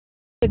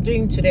What we're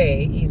doing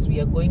today is we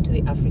are going to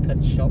the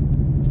African shop.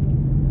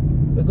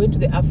 We're going to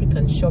the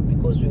African shop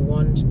because we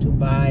want to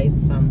buy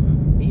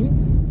some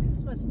beans.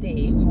 Christmas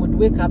Day, we would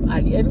wake up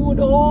early and we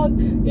would all,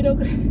 you know,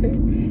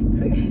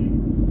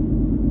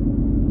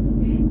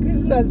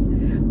 Christmas,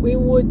 we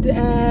would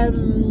have,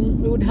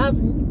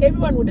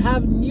 everyone would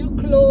have new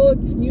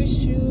clothes, new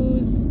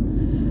shoes,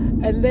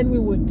 and then we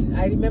would,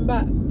 I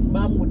remember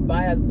mom would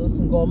buy us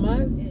those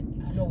ngomas.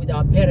 You know, with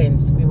our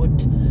parents, we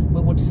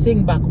would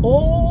sing back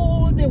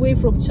all the way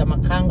from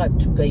Chamakanga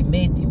to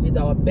Gaimedi with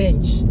our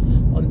bench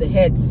on the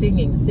head,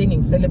 singing,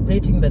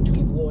 celebrating that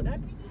we've won.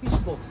 And fish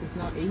box is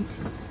now 80.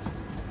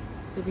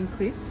 They've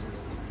increased.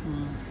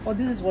 Oh,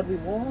 this is what we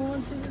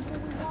want. This is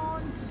what we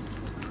want.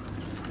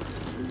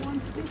 We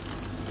want this.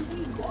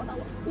 We got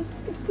our.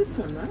 It's this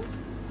one, right?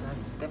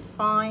 That's the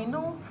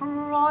final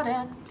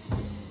product.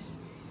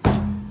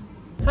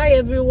 Hi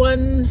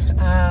everyone.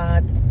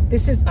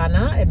 This is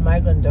Anna at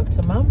Migrant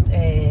Dr. Mom,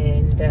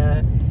 and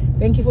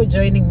thank you for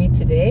joining me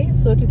today.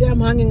 So today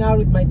I'm hanging out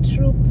with my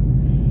troop,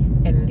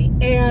 and the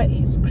air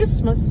is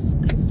Christmas.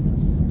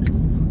 Christmas.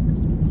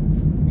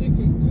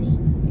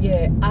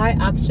 Yeah, I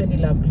actually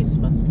love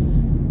Christmas.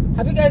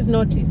 Have you guys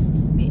noticed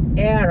the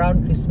air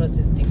around Christmas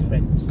is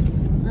different?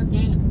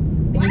 Okay.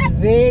 It is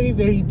very,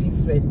 very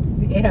different.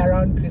 The air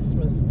around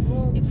Christmas.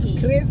 Okay. It's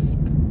crisp,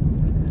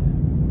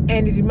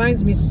 and it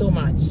reminds me so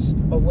much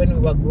of when we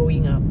were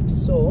growing up.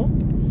 So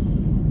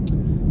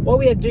what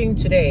we are doing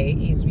today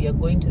is we are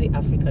going to the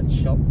African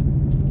shop.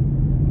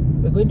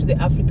 We're going to the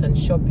African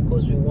shop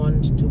because we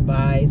want to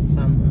buy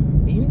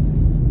some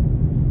beans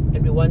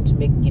and we want to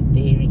make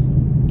Githeri.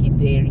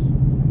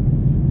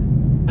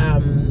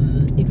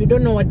 If you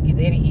don't know what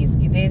Githeri is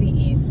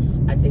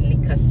a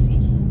delicacy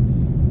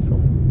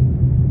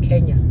from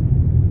Kenya.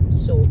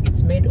 So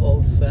it's made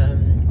of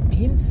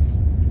beans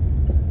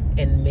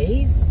and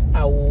maize.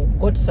 I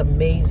got some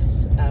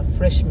maize,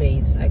 fresh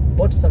maize. I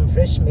bought some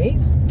fresh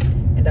maize,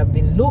 and I've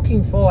been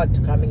looking forward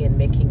to coming and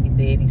making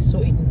Githeri.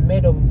 So it's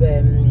made of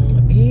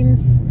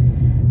beans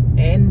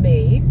and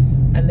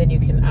maize, and then you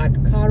can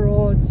add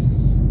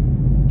carrots.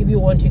 If you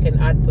want, you can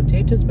add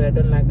potatoes, but I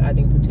don't like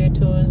adding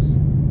potatoes.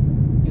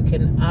 You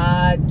can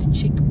add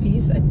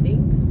chickpeas, I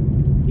think.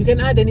 You can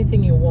add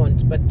anything you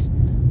want, but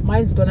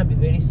mine's gonna be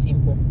very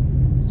simple.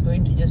 It's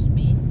going to just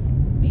be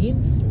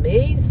beans,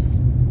 maize,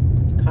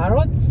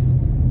 carrots,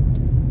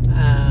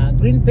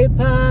 green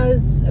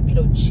peppers, a bit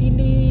of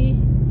chili,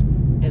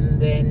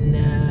 and then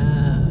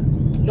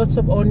lots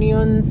of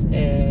onions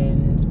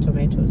and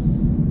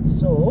tomatoes.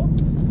 So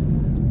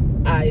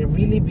I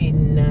really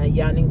been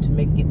yearning to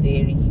make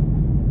Githeri,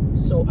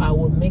 so I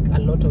will make a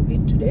lot of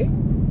it today,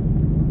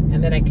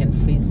 and then I can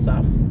freeze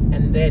some,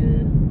 and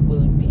then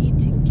we'll be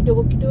eating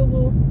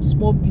kidogo,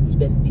 small bits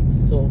and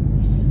bits. So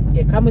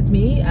yeah, come with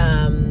me.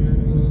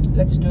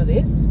 Let's do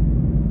this.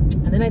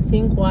 And then I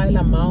think while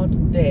I'm out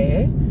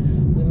there,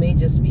 we may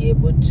just be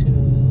able to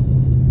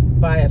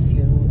buy a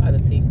few other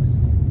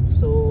things.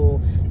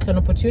 So it's an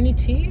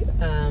opportunity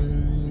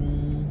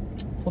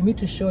for me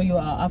to show you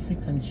our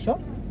African shop,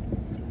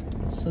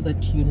 so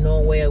that you know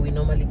where we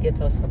normally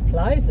get our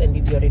supplies. And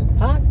if you're in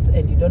Perth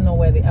and you don't know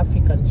where the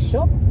African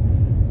shop,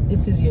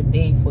 this is your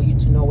day for you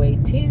to know where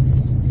it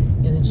is,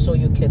 and so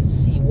you can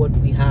see what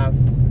we have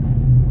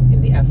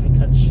in the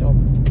African shop.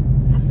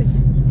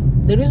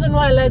 The reason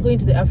why I like going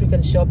to the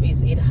African shop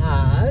is it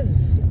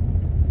has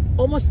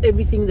almost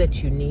everything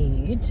that you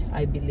need,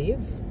 I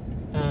believe.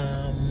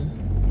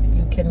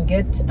 You can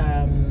get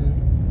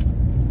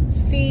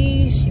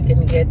fish, you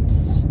can get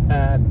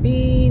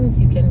beans,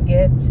 you can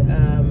get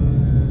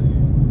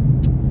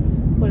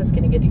what else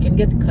can you get? You can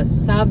get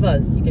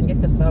cassavas. You can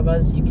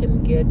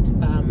get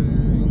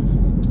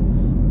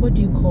what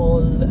do you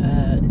call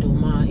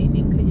nduma in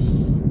English?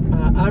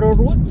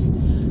 Arrowroots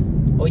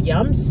or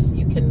yams.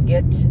 You can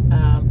get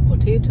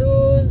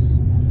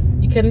potatoes.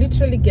 You can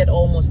literally get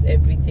almost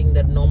everything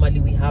that normally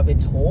we have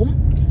at home.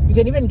 You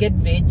can even get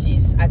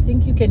veggies. I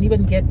think you can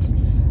even get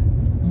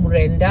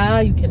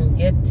murenda. You can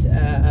get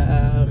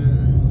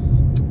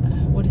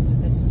what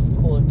is this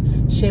called?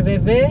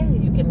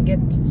 Cheveve. You can get,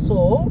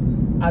 so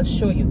I'll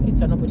show you.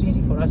 It's an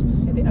opportunity for us to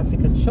see the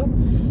African shop,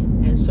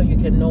 and so you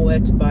can know where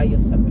to buy your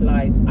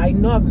supplies. I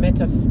know I've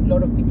met a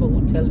lot of people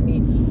who tell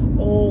me,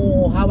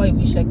 oh, how I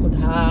wish I could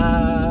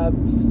have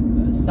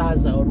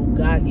Sadza or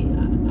Ugali.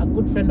 A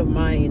good friend of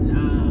mine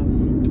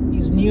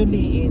is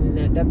newly in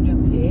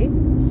WA,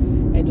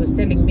 and he was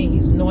telling me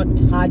he's not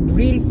had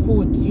real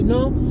food. You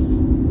know,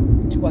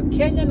 to a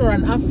Kenyan or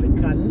an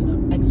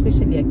African,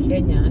 especially a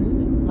Kenyan,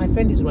 my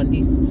friend is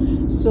Rwandese,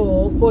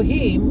 so for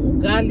him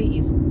Ugali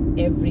is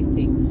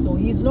everything. So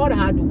he's not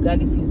had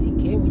Ugali since he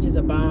came, which is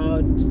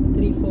about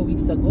 3-4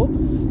 weeks ago.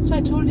 So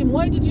I told him,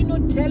 why did you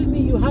not tell me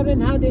you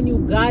haven't had any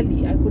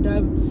Ugali? I could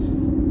have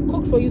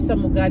cooked for you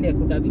some Ugali. I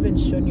could have even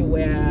shown you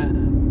where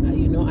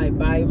you know, I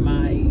buy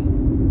my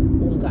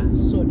unga.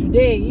 So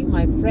today,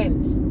 my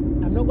friend,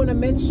 I'm not going to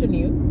mention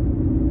you,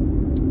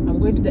 I'm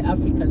going to the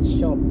African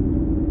shop.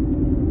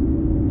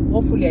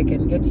 Hopefully I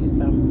can get you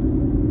some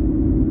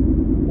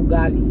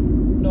Ugali.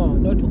 No,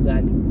 not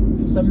Ugali.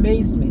 some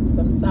maize meat,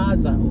 some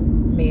Sadza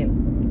meal.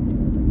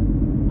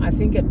 I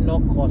think at no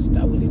cost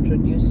I will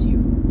introduce you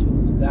to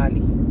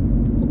Ugali.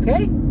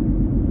 Okay?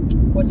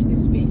 Watch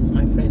this space,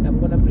 my friend. I'm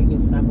gonna bring you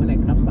some when I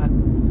come back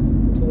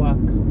to work.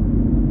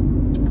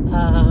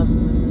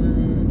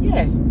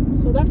 Yeah,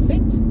 so that's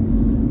it.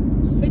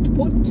 Sit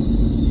put,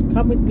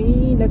 come with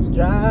me, let's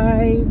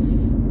drive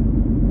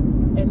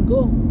and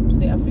go to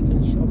the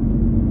African shop.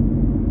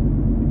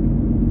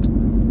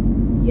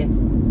 Yes,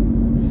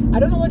 I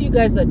don't know what you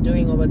guys are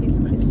doing over this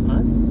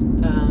Christmas.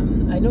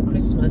 I know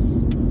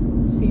Christmas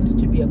seems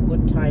to be a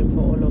good time for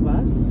all of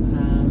us.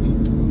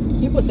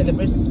 People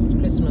celebrate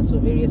Christmas for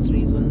various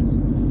reasons.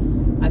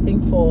 I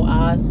think for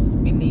us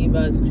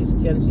believers,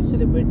 Christians, we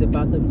celebrate the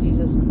birth of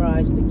Jesus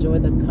Christ, the joy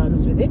that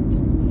comes with it.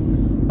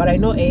 But I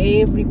know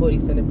everybody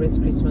celebrates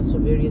Christmas for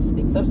various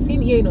things. I've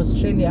seen here in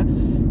Australia,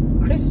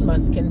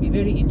 Christmas can be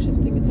very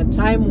interesting. It's a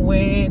time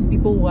when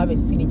people who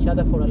haven't seen each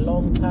other for a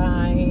long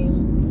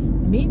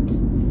time meet.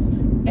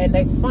 And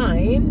I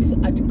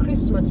find at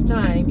Christmas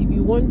time, if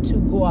you want to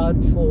go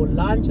out for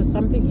lunch or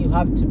something, you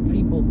have to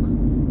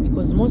pre-book,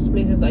 because most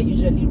places are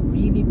usually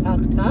really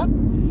packed up.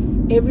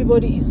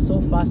 Everybody is so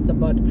fast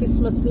about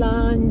Christmas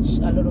lunch.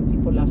 A lot of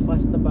people are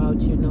fast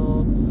about, you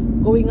know,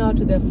 going out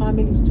to their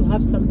families to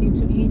have something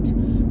to eat.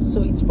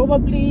 So it's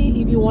probably,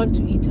 if you want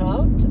to eat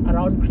out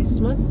around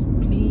Christmas,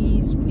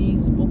 please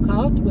book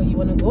out where you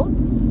want to go,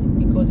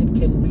 because it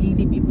can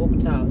really be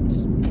booked out,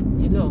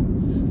 you know.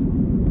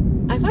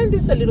 I find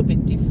this a little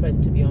bit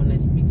different, to be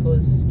honest,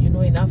 because, you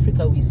know, in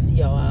Africa we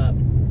see our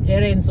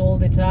parents all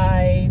the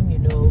time, you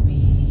know,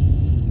 we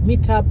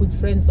meet up with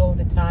friends all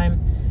the time.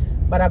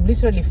 But I've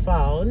literally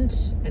found,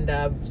 and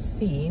I've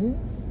seen,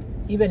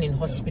 even in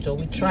hospital,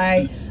 we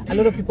try, a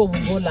lot of people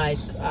will go like,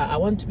 I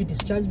want to be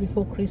discharged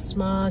before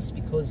Christmas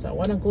because I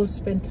want to go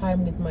spend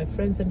time with my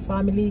friends and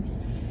family.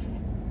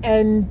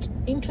 And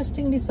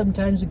interestingly,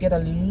 sometimes we get a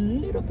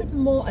little bit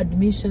more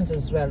admissions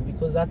as well,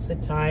 because that's the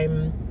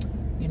time,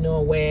 you know,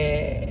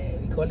 where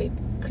we call it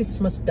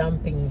Christmas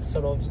dumping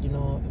sort of, you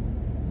know,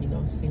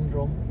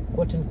 syndrome,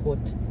 quote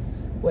unquote,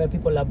 where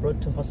people are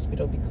brought to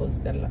hospital because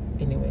they're,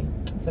 anyway,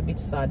 it's a bit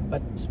sad,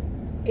 but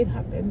it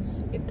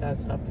happens. It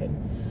does happen.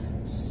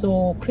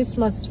 So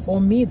Christmas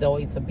for me, though,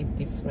 it's a bit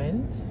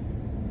different.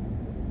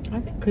 I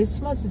think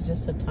Christmas is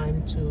just a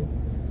time to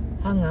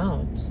hang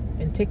out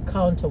and take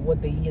count of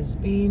what the year's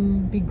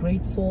been. Be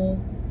grateful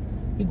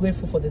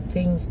for the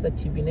things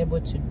that you've been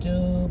able to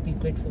do. Be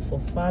grateful for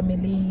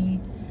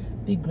family.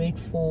 Be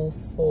grateful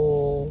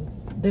for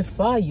the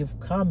far you've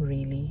come,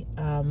 really.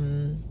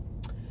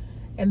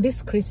 And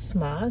this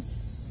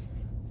Christmas,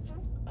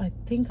 I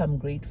think I'm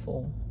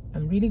grateful.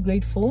 I'm really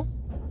grateful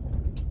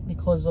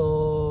because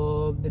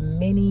of the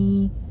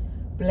many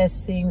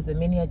blessings, the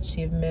many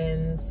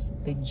achievements,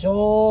 the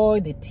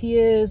joy, the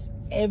tears,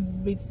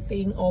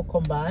 everything all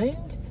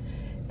combined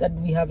that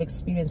we have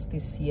experienced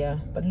this year.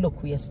 But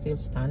look, we are still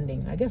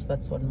standing. I guess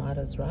that's what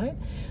matters, right?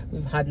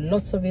 We've had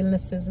lots of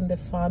illnesses in the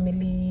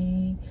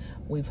family.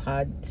 We've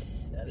had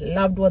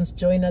loved ones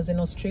join us in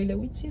Australia,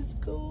 which is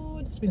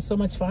good. It's been so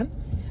much fun.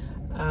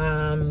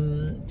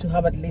 To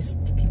have at least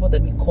people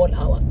that we call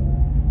our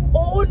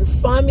own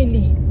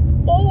family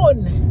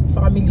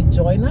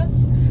join us.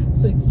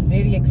 So it's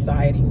very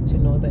exciting to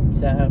know that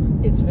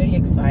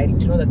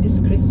this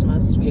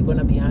Christmas we are going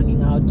to be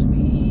hanging out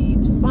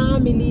with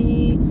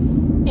family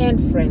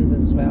and friends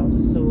as well.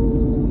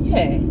 So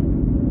yeah,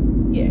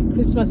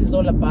 Christmas is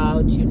all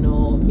about, you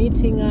know,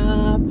 meeting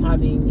up,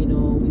 having, you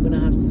know, we're going to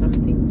have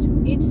something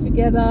to eat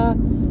together,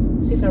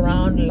 sit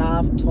around,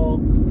 laugh,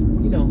 talk,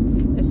 you know,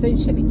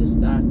 essentially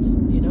just that,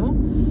 you know.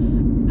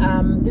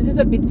 This is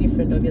a bit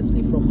different,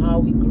 obviously, from how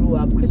we grew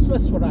up.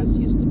 Christmas for us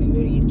used to be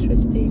very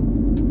interesting,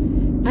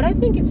 and I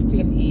think it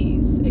still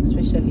is,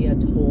 especially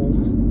at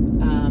home.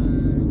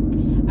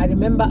 I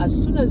remember as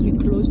soon as we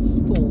closed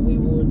school, we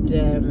would,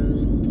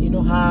 you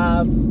know,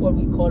 have what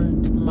we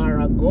called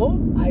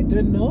Marago. I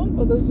don't know,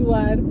 for those who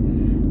are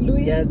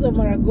Luyas or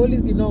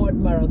Maragolis, you know what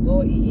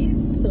Marago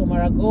is. So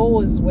Marago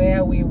was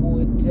where we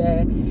would,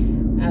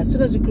 as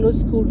soon as we closed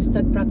school, we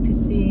start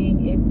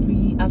practicing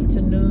every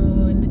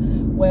afternoon,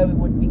 where we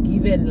would be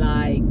given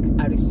like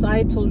a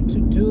recital to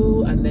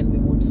do, and then we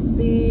would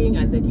sing,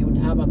 and then you would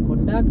have a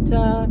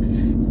conductor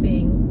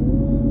saying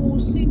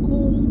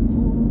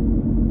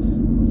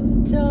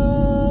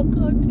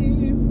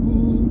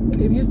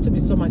it used to be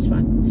so much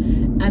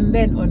fun. And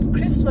then on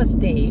Christmas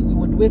Day we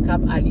would wake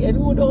up early and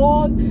we would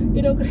all,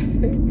 you know,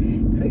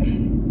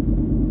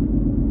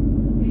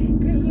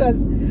 Christmas,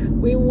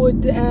 we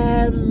would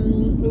have,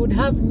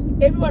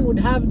 everyone would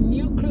have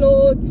new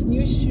clothes,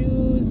 new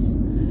shoes.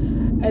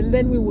 And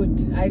then we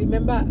would, I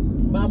remember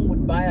Mom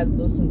would buy us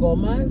those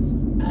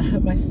ngomas.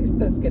 My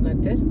sisters can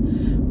attest.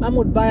 Mom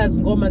would buy us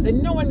ngomas. And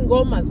you know, when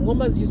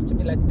ngomas used to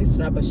be like these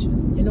rubber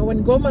shoes. You know,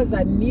 when ngomas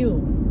are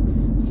new,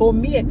 for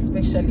me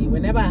especially,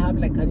 whenever I have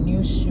like a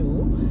new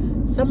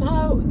shoe,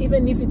 somehow,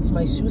 even if it's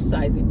my shoe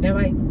size, it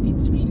never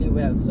fits really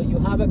well. So you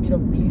have a bit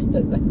of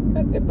blisters at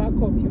the back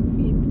of your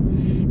feet.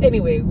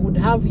 Anyway, we would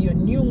have your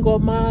new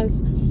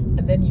ngomas.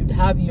 and then you'd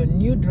have your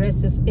new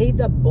dresses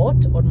either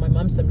bought, or my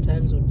mom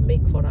sometimes would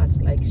make for us,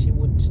 like she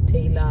would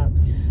tailor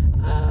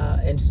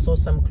and sew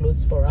some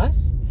clothes for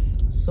us.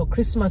 So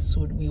Christmas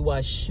we were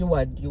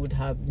assured you would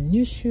have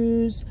new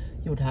shoes,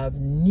 you would have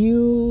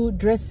new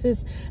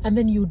dresses, and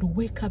then you'd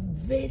wake up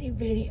very,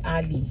 very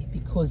early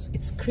because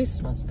it's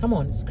Christmas. Come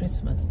on, it's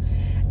Christmas.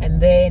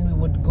 And then we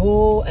would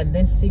go and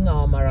then sing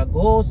our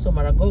marago. So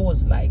marago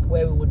was like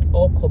where we would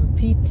all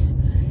compete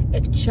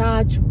at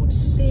church. We would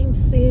sing,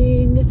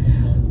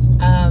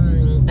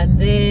 and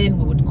then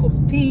we would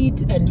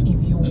compete, and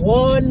if you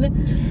won,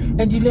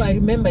 and you know, I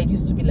remember it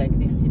used to be like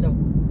this, you know.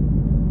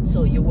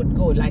 So you would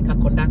go like a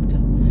conductor.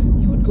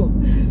 You would go,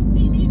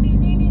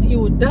 you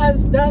would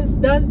dance,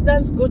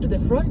 go to the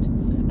front,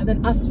 and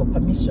then ask for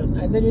permission.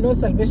 And then, you know,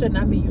 Salvation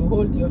Army, you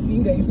hold your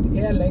finger in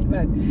the air like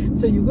that.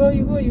 So you go,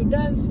 you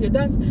dance,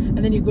 and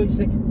then you go, you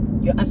say,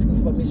 you're asking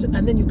for permission,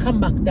 and then you come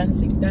back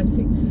dancing.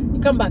 You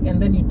come back, and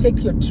then you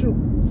take your troop,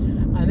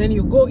 and then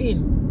you go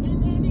in,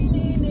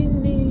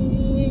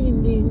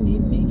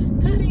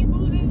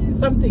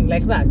 something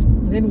like that.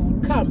 And then we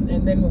would come,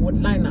 and then we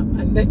would line up,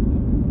 and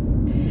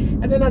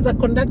then as a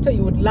conductor,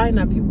 you would line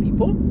up your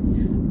people,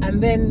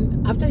 and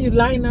then after you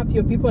line up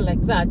your people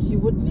like that, you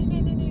would,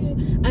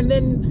 and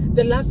then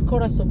the last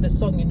chorus of the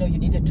song, you know, you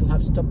needed to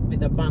have stopped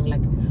with a bang,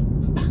 like,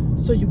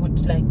 so you would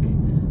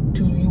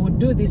you would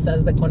do this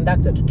as the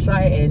conductor to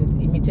try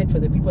and imitate for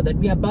the people that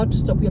we are about to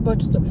stop,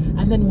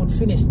 and then we would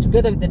finish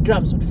together with the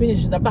drums, would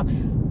finish with a bang,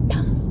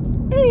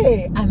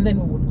 hey, and then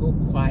we would go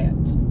quiet,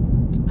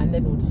 and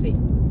then we would say,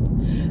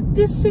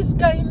 this is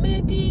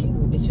Gaimedi.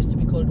 It used to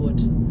be called what?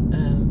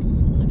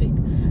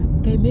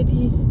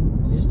 Gaimedi,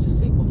 we used to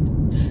say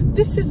what?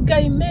 This is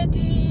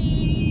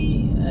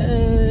Gaimedi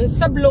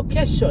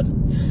sublocation,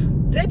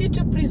 ready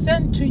to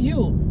present to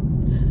you,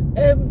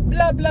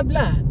 blah, blah,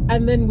 blah.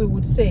 And then we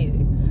would say,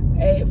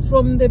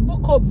 from the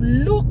book of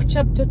Luke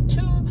chapter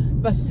 2,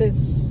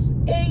 verses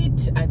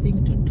 8, I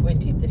think, to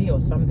 23 or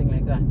something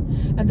like that.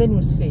 And then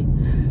we'll say,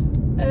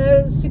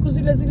 siku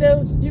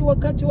zile sijui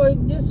wakati wa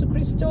Yesu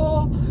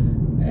Kristo,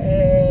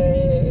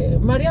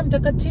 Maria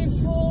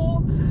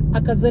mtakatifu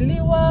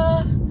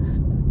akazaliwa.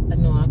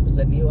 No,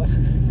 hakuzaliwa.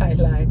 I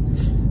lie.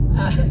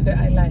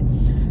 I lie.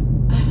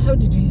 How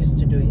did you used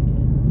to do it?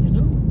 You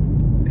know?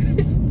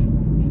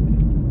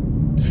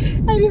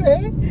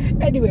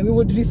 Anyway, we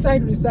would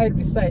recite. I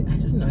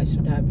don't know, I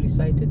should have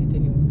recited it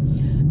anyway.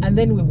 And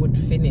then we would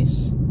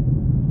finish.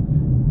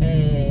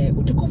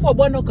 Utukufu wa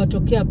Bwana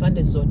ukatokea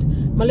pande zote.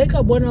 Malaika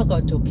wa Bwana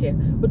ukatokea.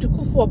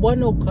 Utukufu wa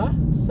Bwana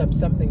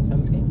something.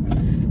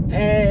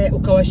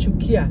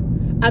 Ukawashukia.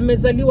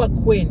 Amezaliwa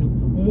kwenu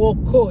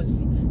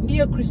Mwokozi,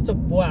 ndiyo Kristo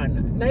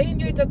Bwana. Na hii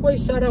ndio itakuwa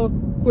ishara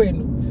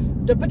kwenu.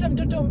 Utapata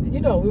mtoto, you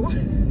know.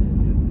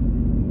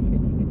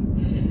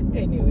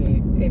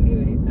 Anyway,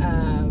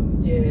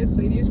 yeah,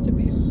 so it used to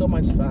be so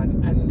much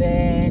fun. And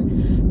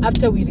then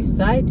after we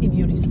recite, if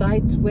you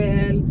recite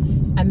well,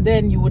 and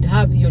then you would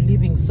have your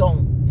living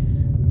song,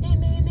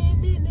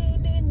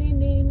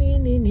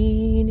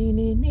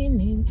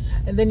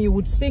 and then you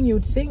would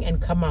sing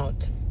and come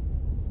out.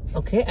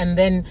 Okay, and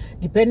then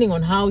depending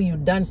on how you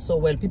dance so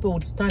well, people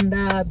would stand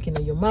up, you know,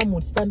 your mom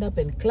would stand up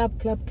and clap,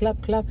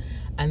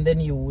 and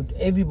then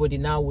everybody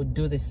now would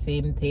do the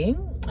same thing,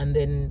 and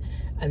then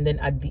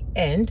at the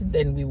end,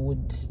 then we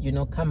would, you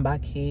know, come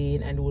back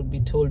in and would be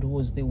told who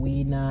was the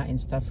winner and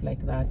stuff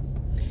like that.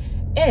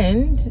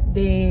 And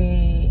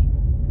the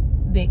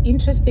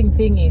interesting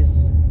thing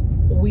is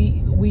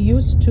we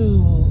used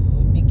to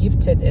be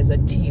gifted as a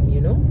team, you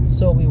know.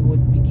 So we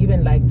would be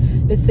given, like,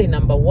 let's say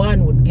number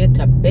 1 would get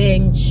a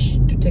bench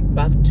to take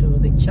back to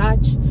the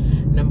church.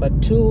 Number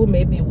 2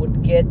 maybe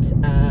would get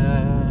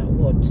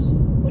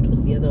what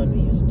was the other one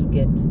we used to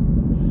get?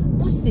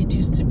 Mostly it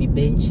used to be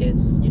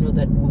benches, you know,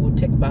 that we would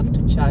take back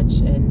to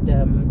church, and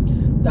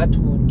that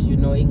would, you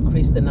know,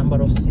 increase the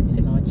number of seats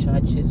in our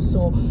churches.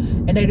 So,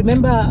 and I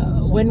remember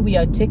when we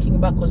are taking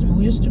back, because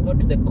we used to go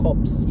to the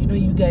corps, you know,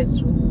 you guys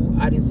who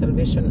are in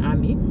Salvation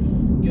Army,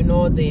 you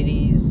know, there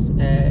is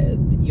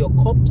your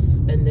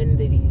corps, and then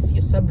there is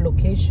your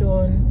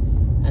sublocation,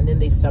 and then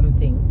there's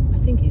something, I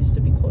think it used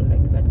to be called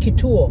like that,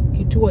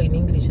 kituo in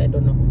English, I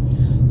don't know.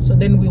 So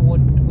then we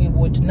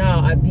would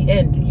now at the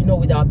end, you know,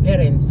 with our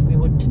parents, we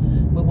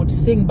would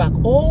sing back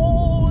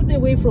all the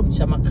way from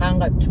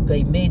Chamakanga to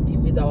Gaimedi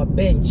with our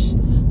bench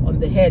on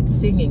the head,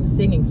 singing,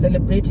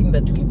 celebrating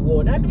that we've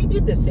won. And we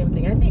did the same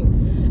thing. I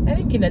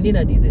think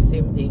Kinanina did the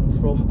same thing,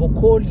 from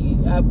Vokoli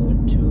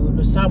to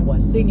Lusambwa,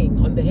 singing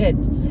on the head,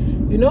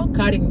 you know,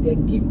 carrying their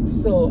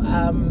gifts. So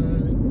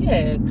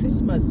yeah,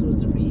 Christmas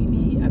was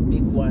really a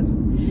big one.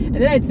 And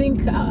then I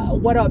think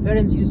what our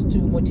parents used to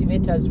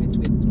motivate us with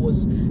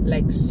was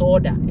like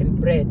soda and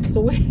bread.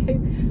 So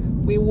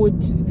we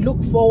would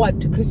look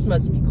forward to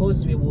Christmas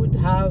because we would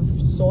have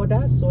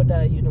soda,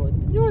 you know,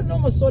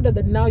 normal soda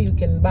that now you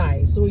can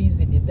buy so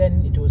easily.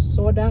 Then it was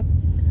soda,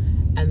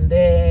 and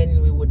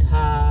then we would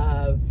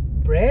have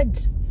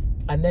bread,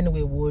 and then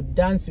we would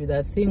dance with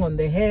a thing on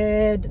the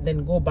head,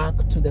 then go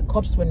back to the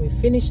corps when we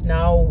finish.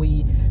 Now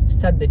we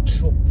start the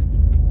troop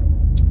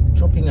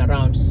trooping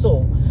around.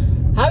 So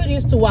how it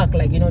used to work,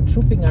 like, you know,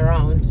 trooping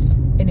around.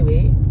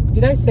 Anyway,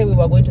 did I say we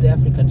were going to the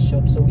African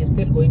shop? So we're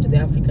still going to the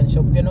African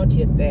shop. We're not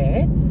yet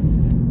there,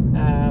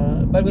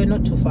 but we're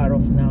not too far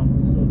off now,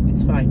 so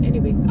it's fine.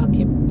 Anyway, I'll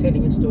keep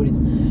telling you stories.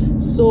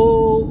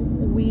 So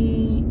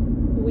we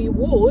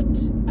would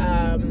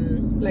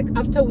like,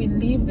 after we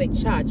leave the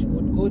church, we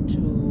would go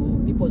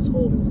to people's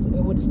homes.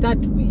 We would start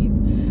with,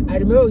 I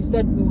remember we would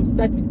start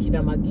with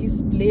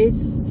Kinamagi's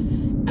place,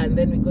 and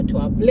then we go to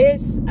our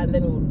place, and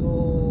then we would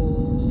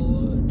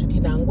go to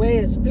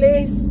Kinangwe's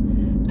place,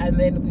 and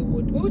then we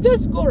would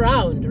just go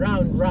round.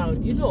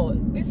 You know,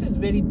 this is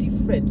very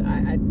different.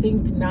 I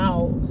think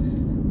now,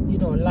 you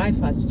know, life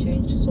has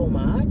changed so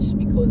much,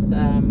 because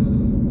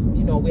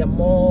you know, we are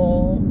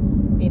more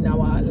in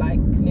our like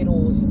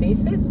little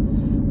spaces.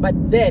 But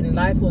then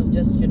life was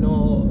just, you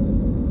know,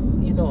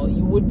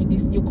 you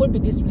could be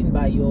disciplined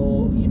by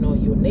your, you know,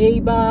 your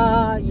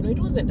neighbor. You know, it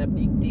wasn't a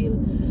big deal.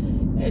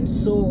 And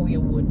so we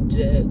would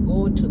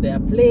go to their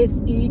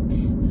place, eat.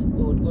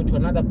 We would go to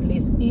another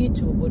place, eat.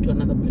 We would go to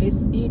another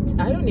place, eat.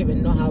 I don't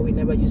even know how we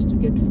never used to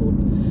get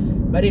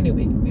food. But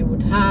anyway, we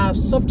would have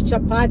soft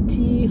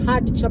chapati,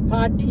 hard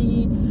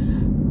chapati,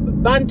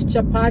 burnt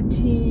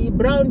chapati,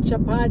 brown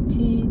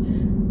chapati.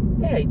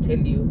 Yeah, I tell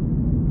you.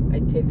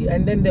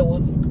 And then there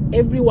would,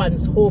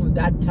 everyone's home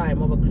that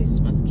time over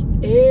Christmas,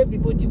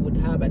 everybody would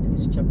have at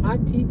least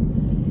chapati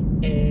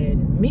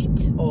and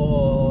meat,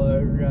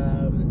 or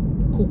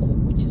kuku,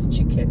 which is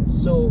chicken.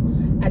 So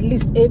at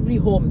least every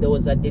home there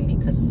was a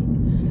delicacy.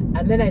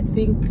 And then I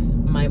think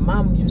my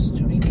mom used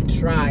to really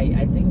try.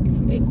 I think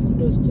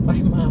kudos to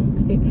my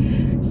mom.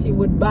 She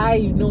would buy,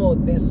 you know,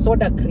 the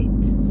soda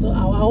crate. So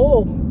our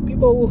home,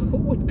 people who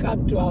would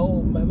come to our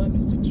home, my mom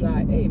used to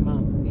try. Hey,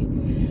 mom.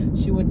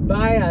 She would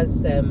buy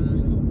us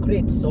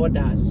crate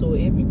soda, so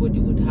everybody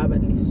would have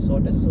at least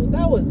soda. So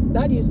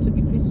that used to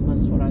be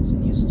Christmas for us.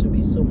 It used to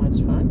be so much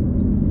fun.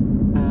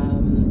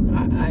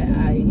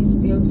 I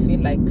still feel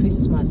like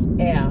Christmas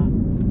air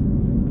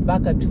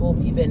back at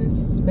home even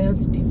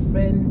smells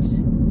different.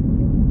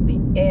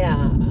 The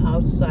air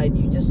outside,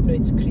 you just know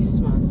it's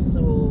Christmas.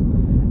 So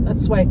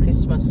that's why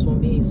Christmas for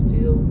me is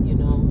still, you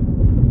know,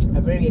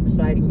 a very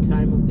exciting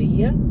time of the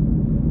year.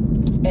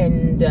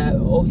 And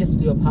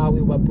obviously of how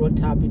we were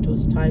brought up, it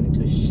was time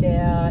to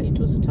share. It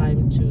was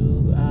time to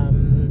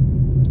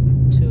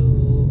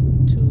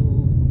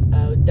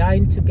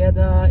dine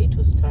together. It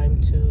was time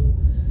to,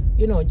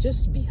 you know,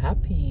 just be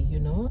happy, you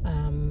know.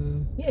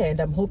 Yeah, and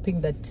I'm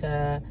hoping that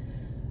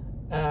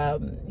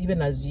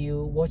even as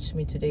you watch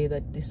me today,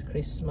 that this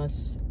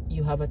Christmas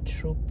you have a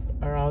troop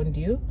around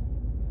you.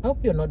 I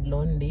hope you're not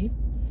lonely.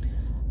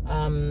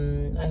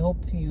 I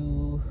hope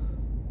you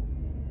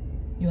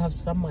have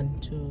someone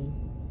to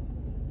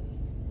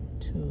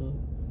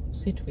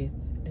sit with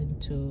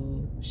and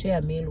to share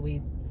a meal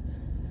with,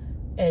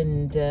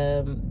 and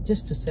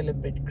just to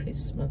celebrate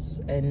Christmas.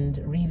 And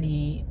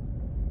really,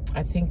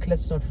 I think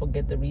let's not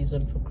forget the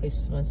reason for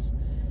Christmas.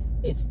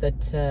 It's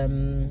that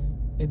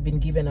we've been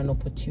given an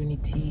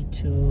opportunity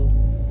to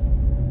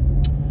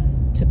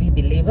be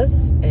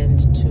believers, and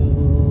to,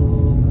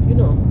 you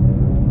know,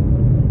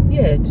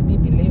 yeah, to be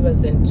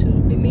believers and to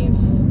believe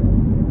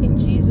in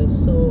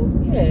Jesus. So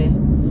yeah,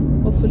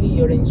 hopefully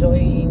you're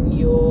enjoying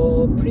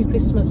your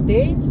pre-Christmas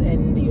days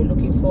and you're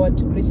looking forward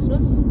to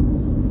Christmas.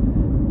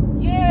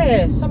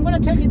 Yeah, so I'm going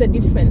to tell you the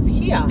difference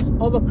here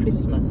over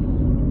Christmas.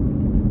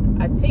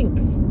 I think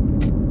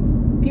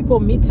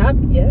people meet up,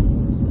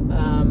 yes.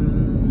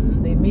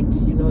 They meet,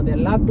 you know, their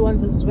loved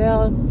ones as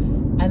well.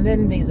 And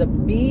then there's a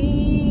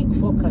big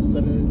focus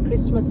on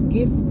Christmas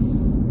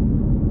gifts.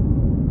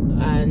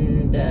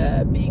 And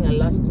being a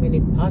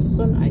last-minute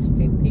person, I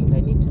still think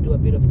I need to do a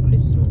bit of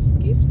Christmas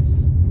gifts.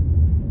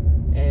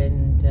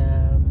 And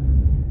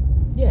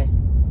yeah,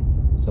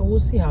 so we'll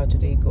see how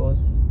today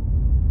goes.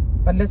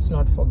 But let's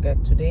not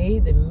forget, today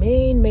the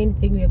main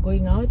thing we are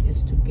going out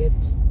is to get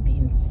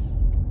beans.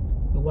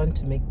 We want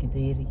to make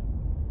Githeri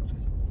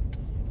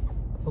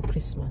for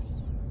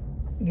Christmas.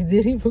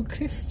 Githeri for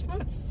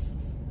Christmas.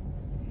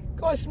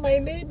 Gosh, my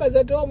neighbors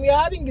at home, we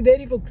are having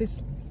Githeri for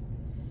Christmas.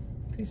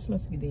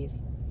 Christmas Githeri.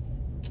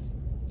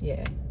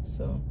 Yeah,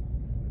 so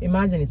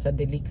imagine it's a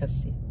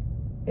delicacy.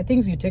 The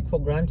things you take for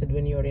granted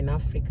when you're in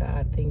Africa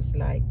are things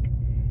like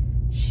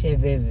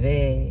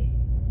sheveve,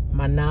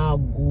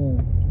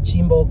 managu,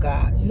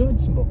 chimboka. You know what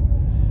chimboka?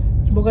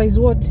 Chimboka is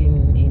what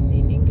in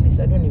English?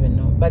 I don't even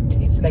know. But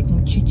it's like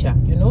mchicha,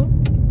 you know?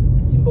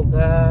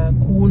 Chimboka,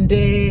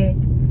 kunde.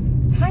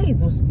 Hi,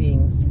 those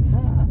things.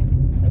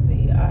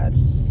 They are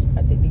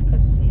a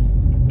delicacy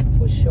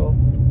for sure.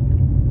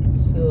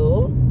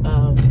 So,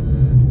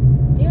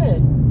 yeah.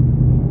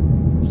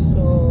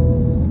 So,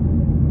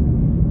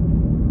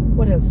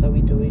 what else are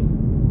we doing?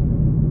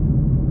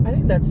 I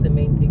think that's the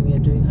main thing we are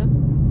doing, huh?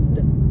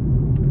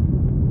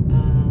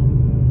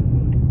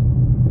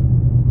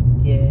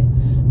 Yeah,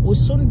 we'll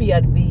soon be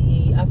at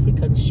the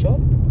African shop,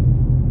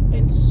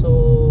 and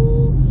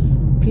so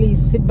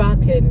please sit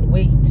back and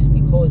wait,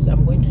 because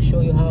I'm going to show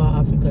you how our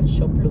African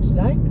shop looks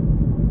like.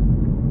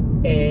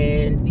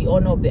 and the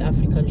owner of the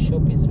African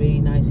shop is very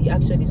nice. He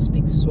actually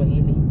speaks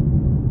Swahili,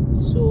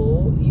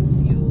 so if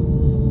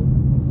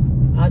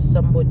you ask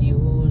somebody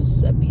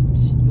who's a bit,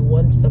 you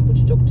want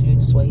somebody to talk to you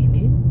in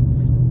Swahili,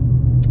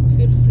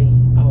 feel free.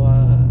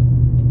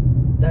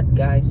 That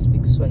guy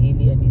speaks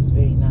Swahili and he's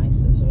very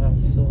nice as well.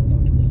 So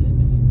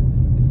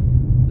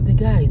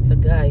it's a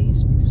guy, he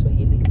speaks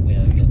Swahili. We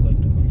are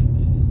going to meet the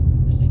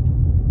lady.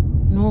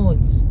 No,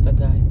 it's a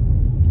guy.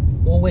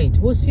 Oh wait,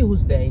 we'll see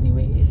who's there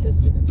anyway. It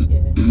doesn't,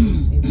 yeah, we'll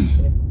see who's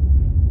there.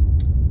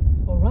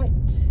 All right.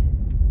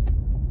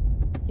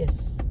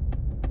 Yes.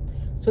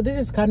 So this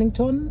is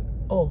Cannington.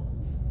 Oh,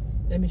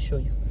 let me show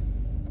you.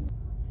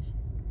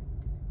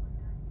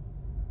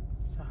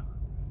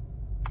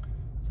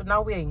 So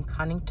now we are in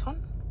Cannington.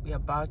 We are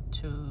about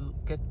to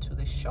get to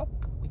the shop,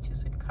 which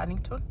is in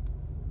Cannington.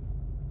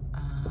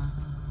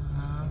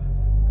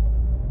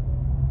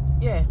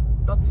 Yeah,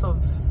 lots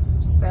of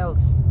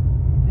sales.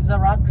 There's a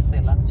rug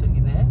sale actually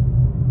there.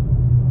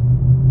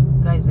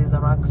 Guys, there's a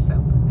rug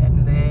sale.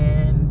 And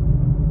then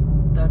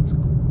that's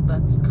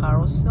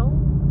carousel.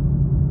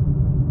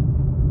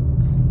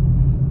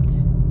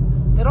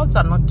 And the roads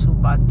are not too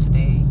bad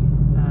today.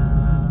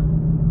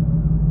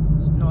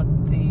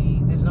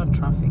 There's no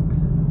traffic,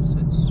 so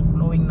it's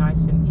flowing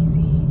nice and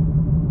easy.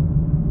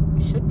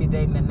 We should be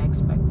there in the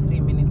next like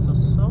 3 minutes or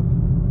so,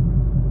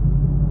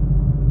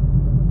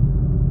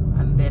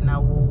 and then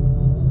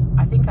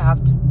I think I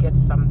have to get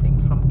something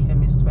from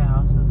Chemist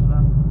Warehouse as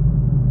well.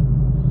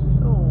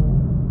 So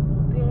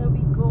there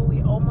we go,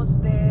 we're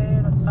almost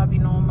there. That's Harvey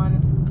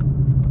Norman.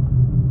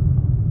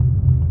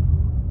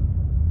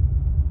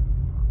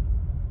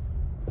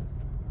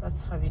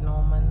 That's Harvey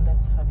Norman.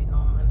 That's Harvey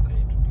Norman.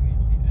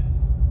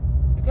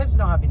 You guys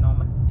know Harvey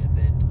Norman?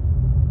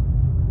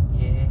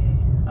 Yeah,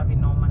 Harvey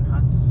Norman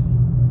has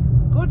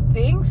good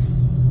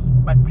things,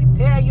 but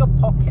prepare your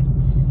pocket.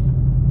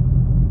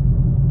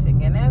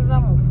 Tengeneza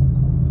mufuko.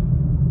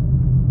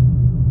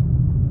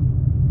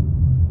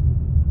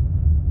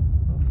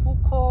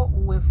 Mufuko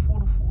uwe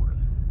full.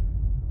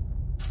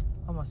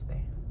 Almost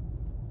there.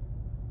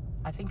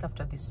 I think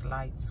after these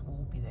lights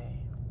we'll be there.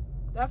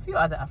 There are a few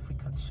other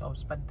African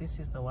shops, but this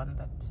is the one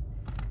that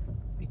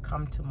we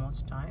come to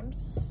most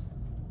times.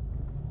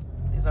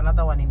 There's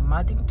another one in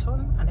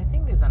Maddington, and I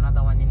think there's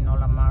another one in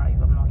Nolamara,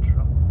 if I'm not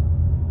wrong.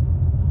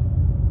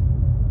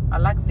 I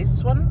like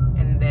this one,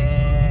 and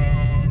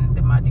then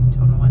the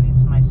Maddington one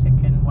is my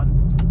second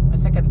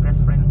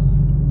preference,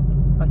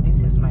 but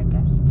this is my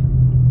best.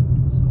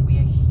 So we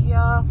are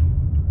here.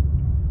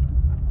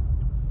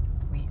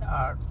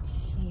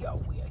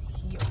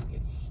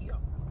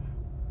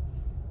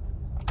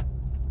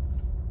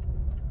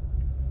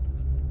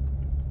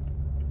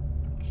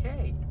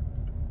 Okay.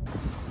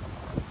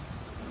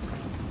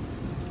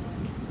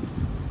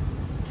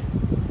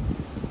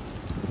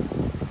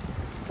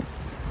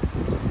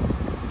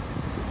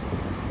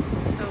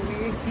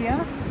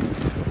 Here.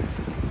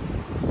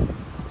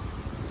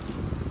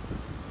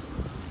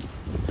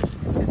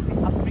 This is the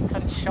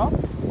African shop.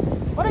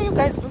 What are you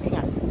guys looking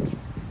at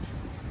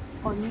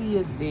on New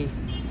Year's Day?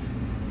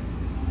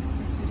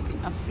 This is the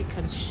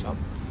African shop.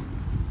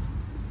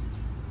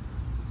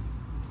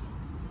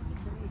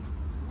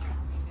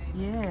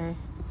 Yeah,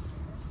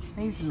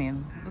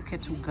 amazing. Look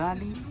at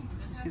Ugali.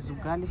 This is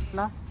Ugali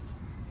flour.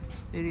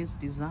 Various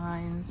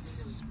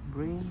designs,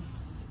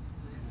 braids.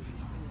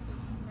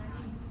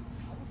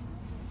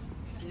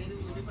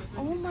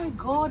 Oh my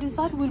God, is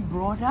that Will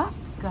Broder?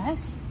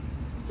 Guys,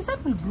 is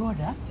that Will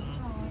Broder?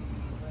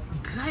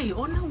 Guy,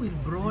 honor Will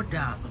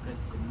Broder.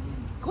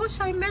 Gosh,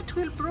 I met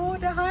Will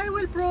Broder. Hi,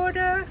 Will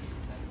Broder.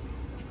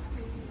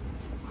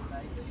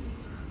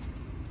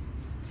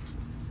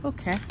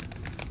 Okay,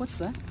 what's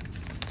that?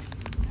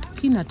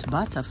 Peanut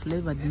butter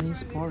flavored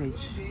maize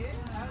porridge.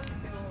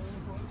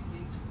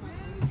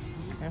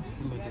 Okay.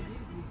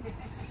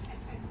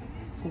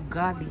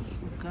 Ugali.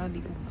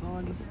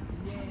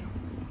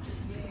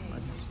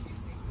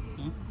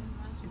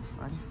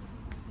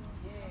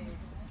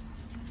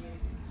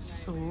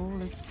 So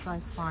let's try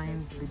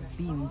find the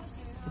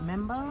beans.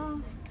 Remember,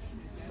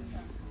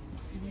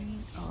 we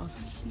are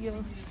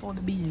here for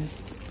the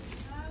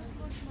beans.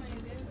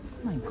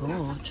 Oh my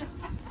God.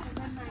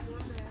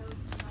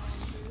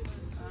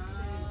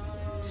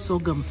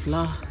 Sorghum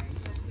flour.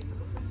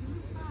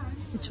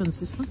 Which one's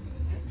this one?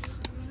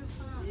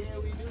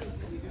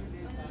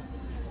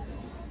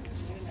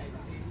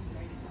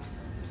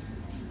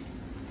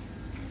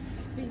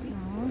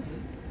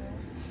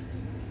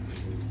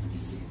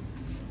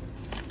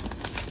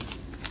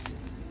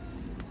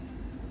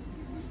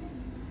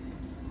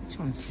 Which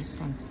one's this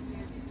one?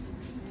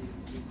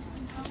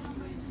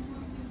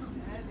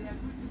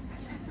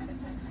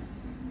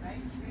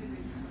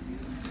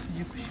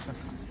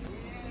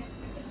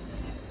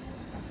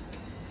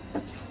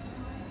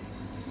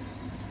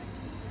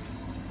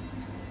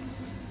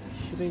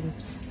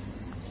 Shrimps.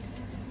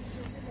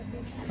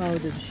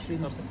 Powdered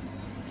shrimps.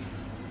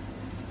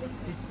 What's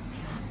this?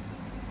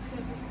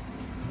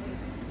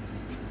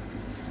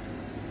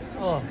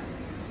 Oh.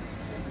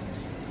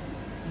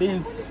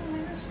 Beans.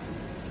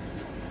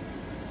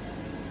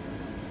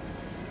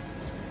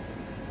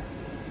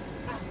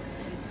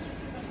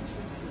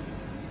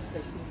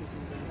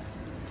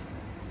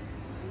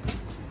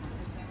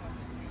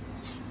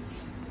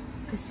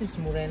 This is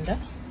murenda,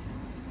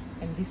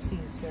 and this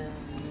is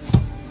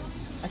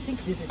I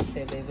think this is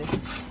seveve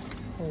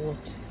or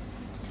what?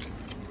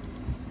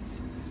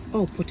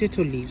 Oh,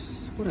 potato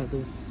leaves. What are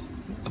those?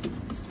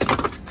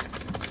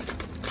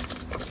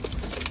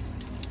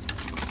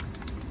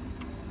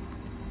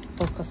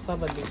 Oh,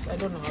 cassava leaves. I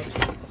don't know how to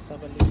do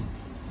cassava leaves.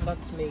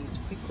 That's maize,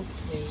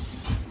 pre-cooked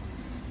maize.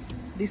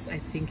 This I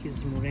think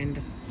is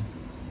murenda.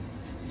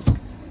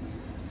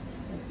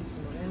 This is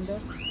murenda.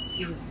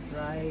 It is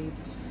dried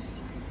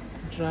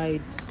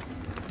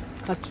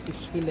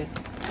catfish fillet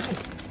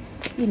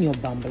in your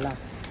bambla.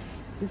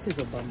 This is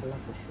a bambla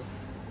for sure.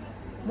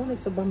 Mom,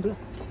 it's a bambla.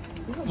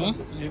 You know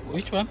bambla?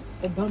 Which one?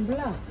 A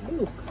bambla.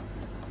 Look.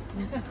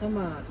 Come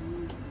on.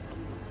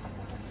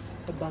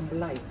 A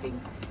bambla, I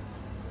think.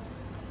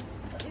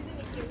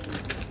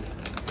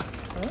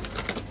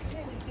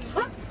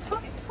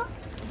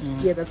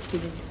 Yeah, that's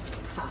killing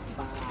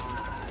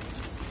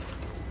habas.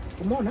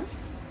 Come on, huh?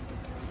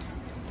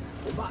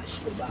 Ubash,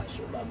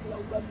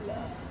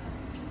 ubabla.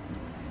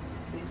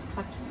 There's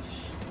catfish.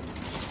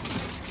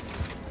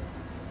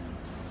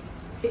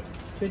 Okay,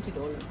 $20.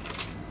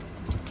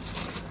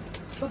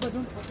 Baba,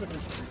 don't offer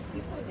them.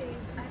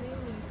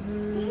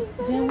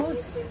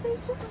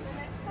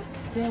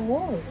 There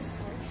was.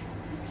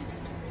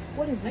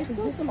 What is this? Is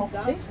this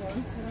octave?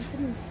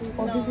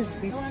 Oh, no, this is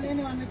beef.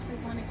 Anyone which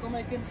says honeycomb,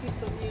 I can see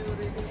from here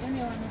already.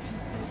 Anyone which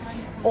says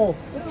honeycomb. Oh,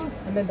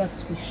 and then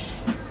that's fish.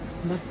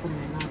 That's from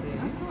another.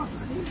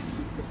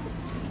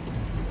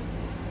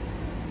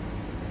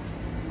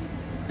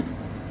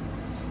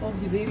 Oh,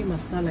 Githeri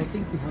masala. I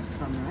think we have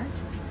some, right?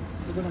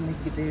 We're gonna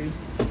make Githeri.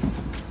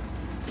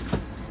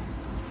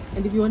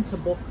 And if you want a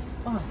box,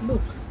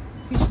 look,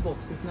 fish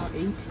box is now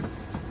 80.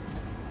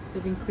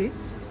 They've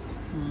increased.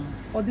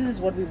 Oh, this is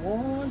what we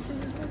want.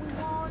 This is what we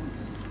want.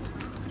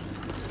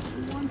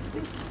 We want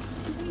this.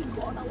 We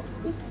got our.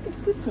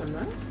 It's this one,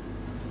 right?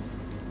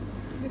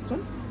 This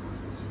one.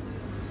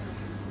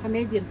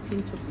 Canadian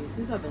pinto beans.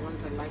 These are the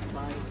ones I like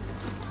buying.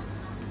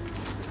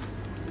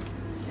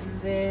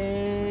 And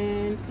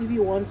then, if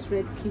you want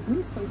red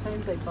kidney,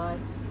 sometimes I buy.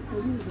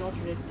 Oh, this is not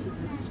red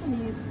kidney. This one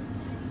is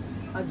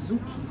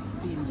azuki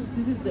beans.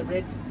 This is the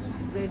red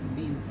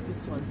beans.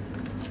 This one.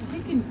 I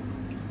think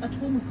at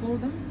home we call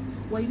them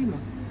wairima.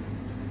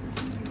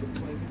 It's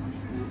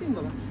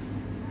wairima.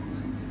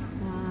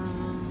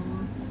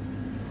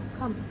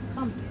 Come,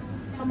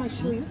 I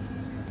show you.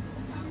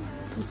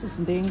 This is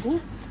ndengu.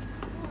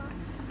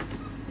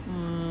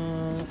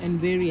 And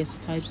various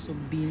types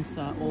of beans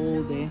are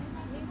all there.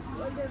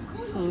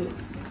 So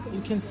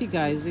you can see,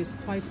 guys, there's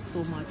quite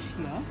so much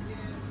here.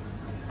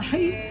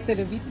 Hi,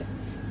 Sedevita.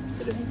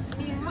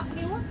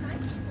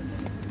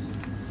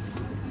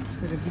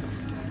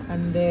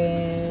 And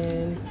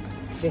then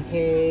the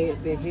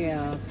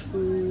hair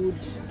food.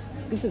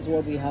 This is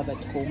what we have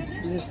at home.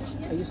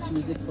 I used to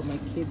use it for my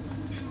kids.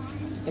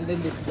 And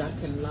then this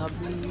dark and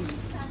lovely.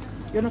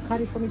 You wanna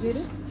carry for me,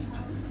 Jaden?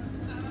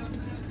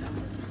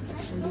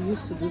 And we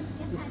used to do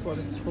this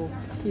one for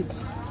kids.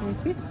 Can you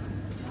see?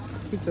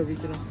 Kids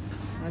original,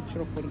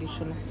 natural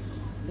conditioner.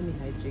 Let me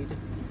hide Jaden.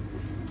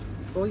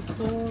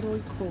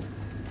 Roiko.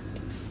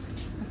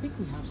 I think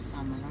we have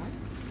some, right?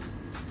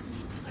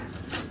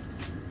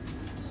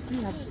 Do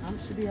we have some?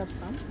 Should we have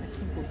some? I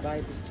think we'll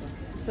buy this one.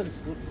 This one's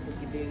good for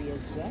Githeri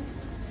as well.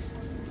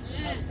 I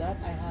have that.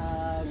 I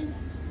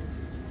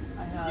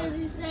have.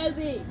 You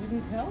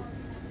need help?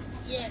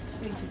 Yes.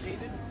 Thank you,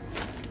 Jaden.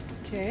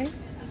 Okay.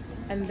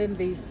 And then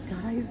there's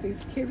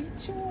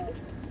kericho.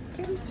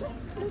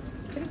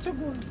 Kericho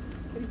gold.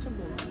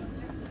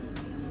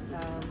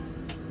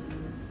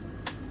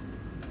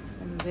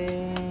 And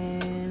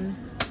then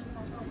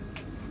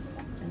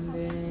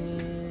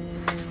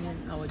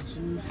our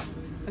juice.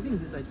 I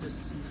think these are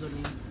just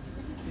seasoning,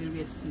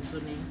 various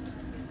seasoning.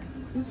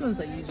 These ones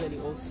are usually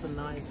also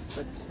nice,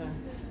 but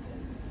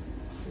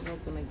we're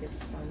not gonna get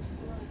some,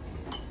 so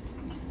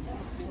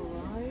that's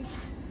alright.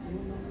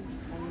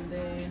 And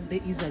then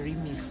there is a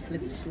remis.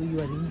 Let's show you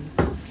a remis.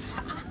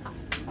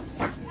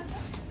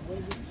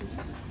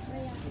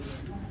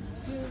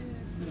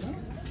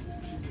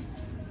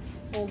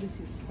 All this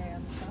is hair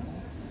stuff.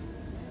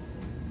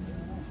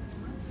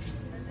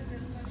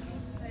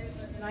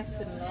 Nice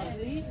and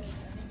lovely.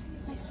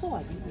 I saw a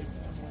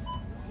remis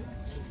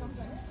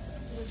somewhere.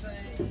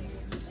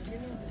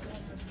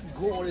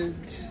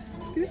 Gold.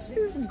 This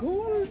is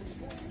gold.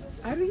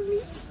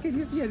 Arimis. Can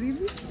you see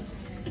Arimis?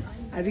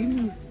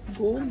 Arimis.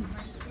 Gold.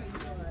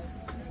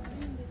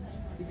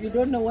 If you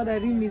don't know what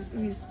Arimis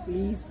is,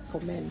 please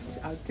comment.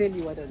 I'll tell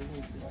you what Arimis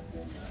is.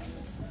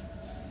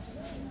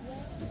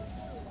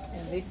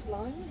 And this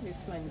line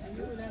is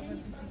good.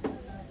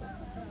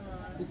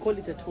 We call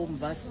it at home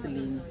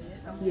Vaseline.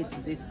 Here it's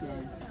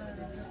Vaseline.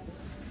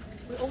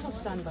 We're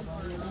almost done,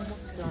 Baba. We're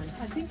almost done.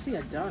 I think we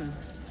are done.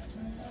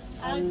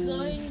 I'm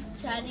going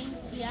chatting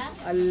here.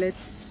 I'll let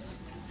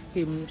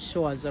him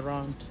show us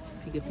around.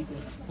 Piggy.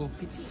 Oh,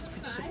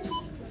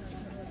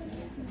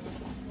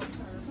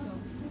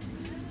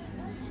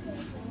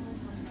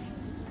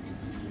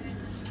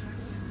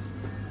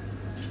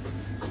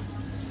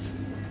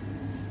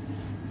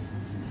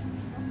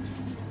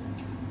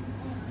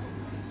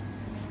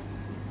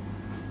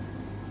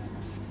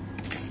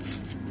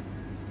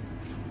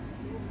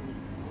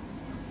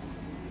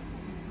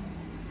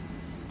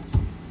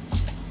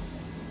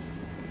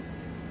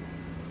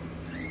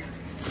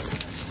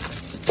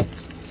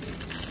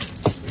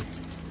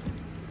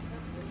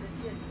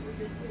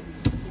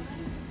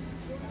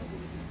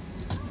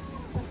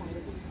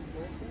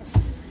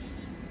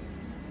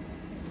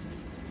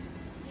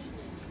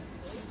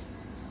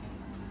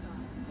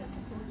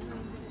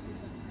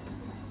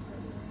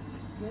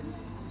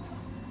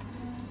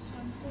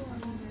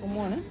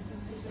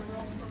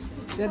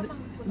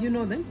 You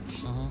know them?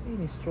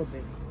 Uh-huh.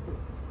 Strawberry.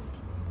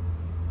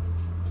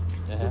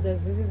 Yeah. So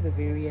this is the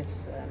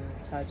various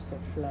types of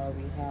flour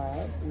we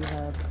have. We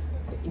have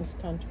the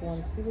instant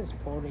ones. This is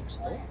porridge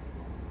though.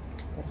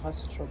 That has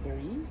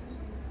strawberry.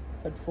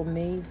 But for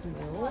maize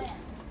meal,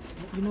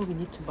 you know we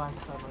need to buy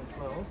some as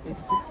well. There's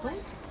this one,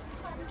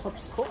 top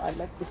score. I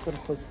like this one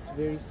because it's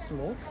very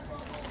small.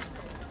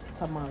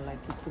 Come on, like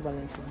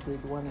equivalent to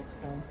grade 1 at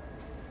home.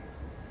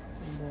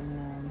 And then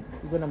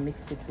we're gonna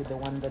mix it with the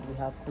one that we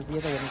have because the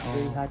other one is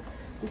very hard.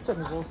 This one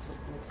is also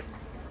good.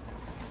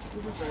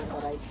 This is the one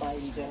that I buy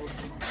in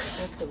Chelsea. It's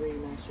also very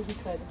nice. Should we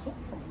try this one?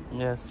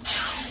 Yes.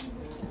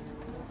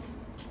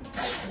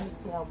 Let me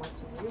see how much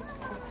it is.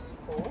 Top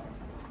score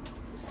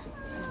is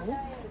 15.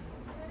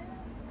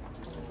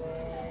 And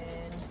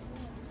then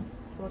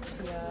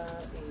tortilla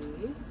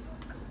is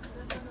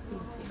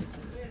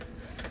 16.50.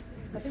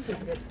 I think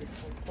we'll get this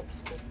one, top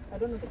score. I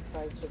don't know the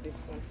price for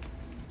this one.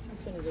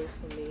 This one is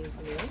also maize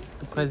meal.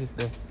 The price is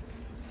there.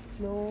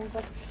 No,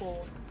 that's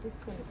for this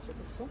one is for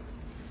this one.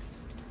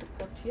 The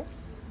tortilla,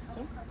 this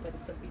one, but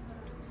it's a bit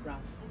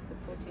rough. The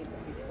tortilla is a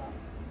bit rough.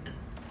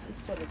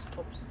 This one is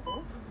top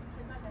score.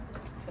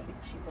 It's a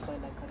bit cheaper by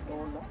like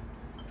 $1.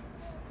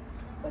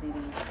 But it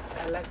is,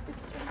 I like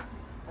this one.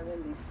 And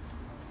then this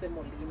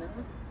semolina,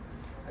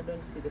 I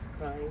don't see the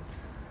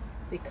price.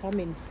 They come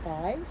in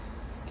 5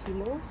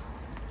 kilos.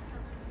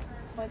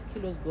 5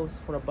 kilos goes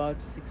for about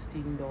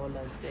 $16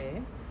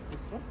 there.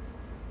 This one.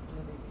 And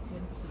then there's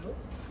 10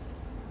 kilos.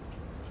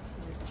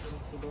 This is 10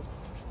 kilos.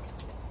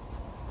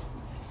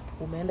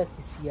 Umeenda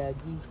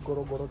kisiagi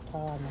gorogoro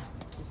tano.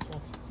 This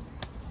one.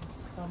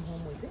 Come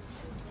home with it.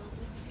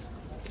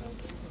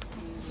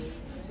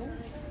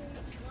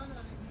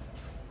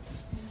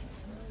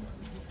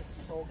 This is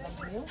sorghum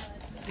meal.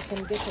 You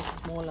can get a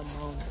small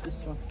amount.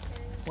 This one.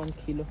 1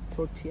 kilo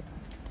tortilla.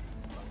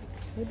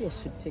 Maybe I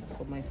should take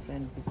for my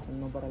friend this one.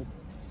 No, but I'll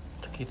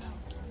Take it.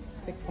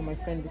 take for my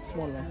friend this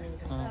small one.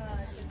 I'll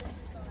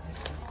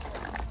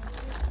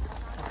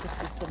take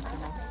this one for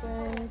my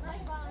friend.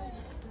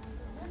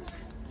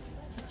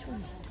 Which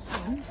one is this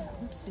one?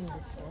 I've not seen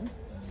this one.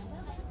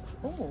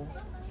 Oh,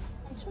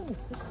 which one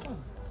is this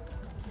one?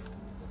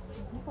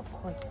 I've never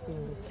quite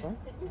seen this one.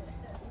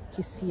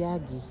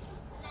 Kisiagi.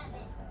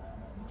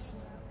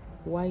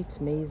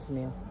 White maize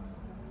meal.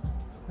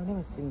 I've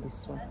never seen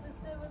this one.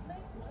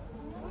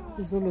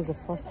 This is always the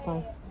first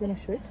time. Do you want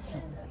to show it?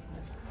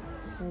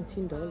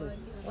 $19.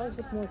 Why is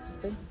it more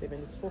expensive?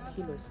 And it's 4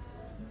 kilos.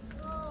 I'm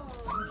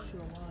not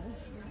sure why.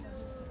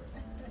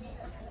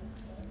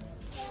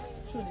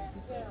 Which one is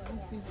this?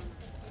 This is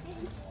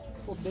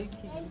for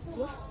baking. This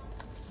one.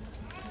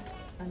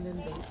 And then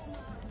there's,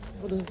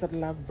 for those that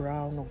love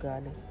brown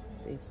ugali,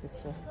 there's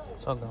this one.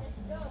 Sorghum.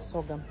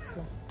 Sorghum.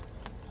 Yeah.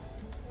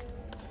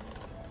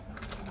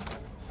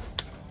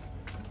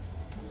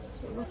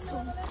 So lots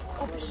of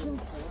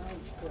options.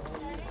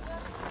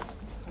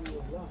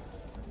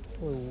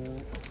 Oh,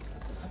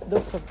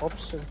 lots of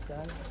options,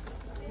 guys.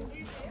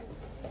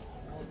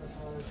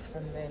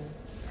 And then I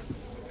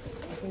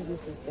think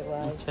this is the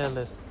rice.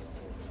 Micheles.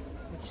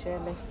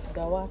 Michele,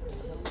 Gawat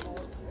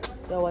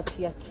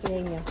ya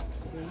Kenya.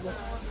 There you go.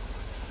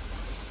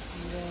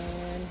 And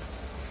then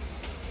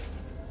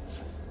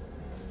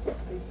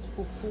this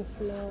fufu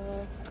flour.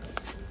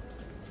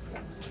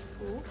 That's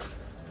fufu.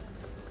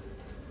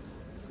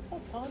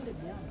 Oh, pounded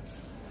yam.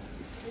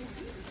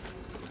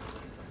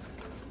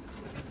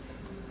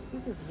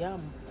 This is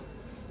yam.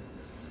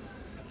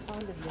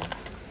 Pounded yam.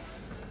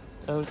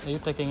 Are you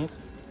taking it?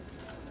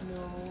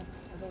 No, I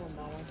don't want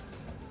that one.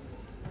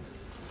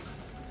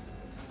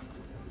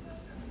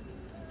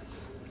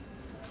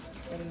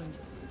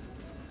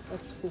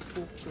 That's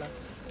fufu flour.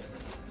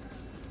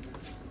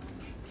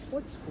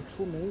 What's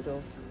fufu made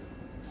of?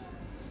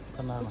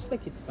 Banana. Looks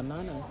like it's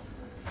bananas.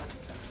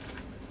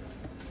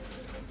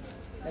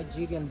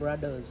 Nigerian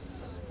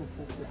brothers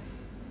fufu flour.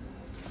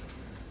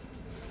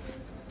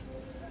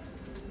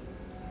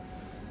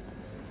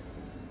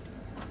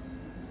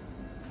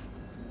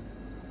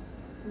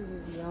 This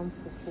is yam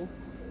fufu.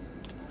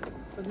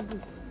 So this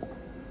is,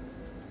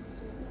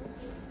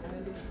 and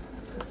then this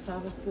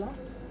cassava flour.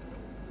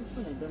 This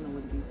one I don't know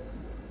what this is.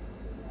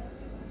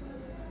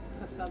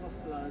 Cassava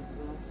flour as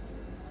well.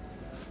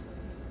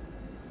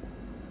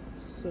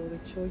 So the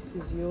choice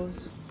is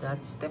yours.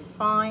 That's the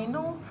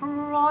final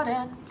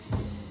product.